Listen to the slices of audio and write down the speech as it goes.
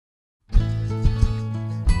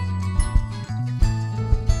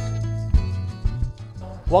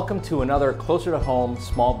Welcome to another Closer to Home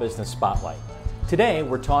Small Business Spotlight. Today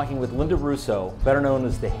we're talking with Linda Russo, better known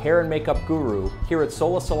as the hair and makeup guru here at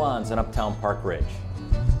Sola Salons in Uptown Park Ridge.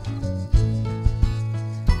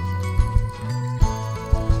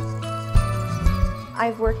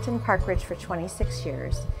 I've worked in Park Ridge for 26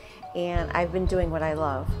 years and I've been doing what I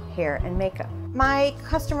love, hair and makeup. My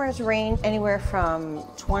customers range anywhere from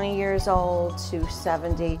 20 years old to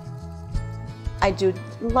 70. I do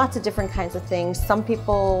lots of different kinds of things. Some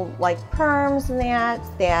people like perms and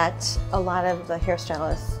that a lot of the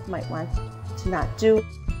hairstylists might want to not do.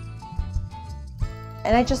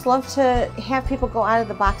 And I just love to have people go out of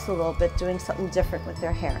the box a little bit, doing something different with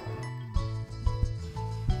their hair.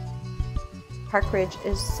 Park Ridge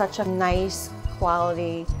is such a nice,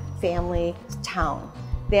 quality, family town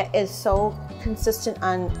that is so consistent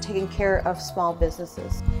on taking care of small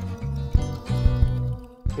businesses.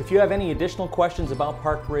 If you have any additional questions about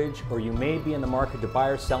Park Ridge, or you may be in the market to buy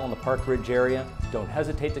or sell in the Park Ridge area, don't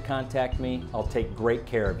hesitate to contact me. I'll take great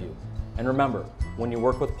care of you. And remember, when you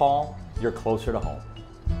work with Paul, you're closer to home.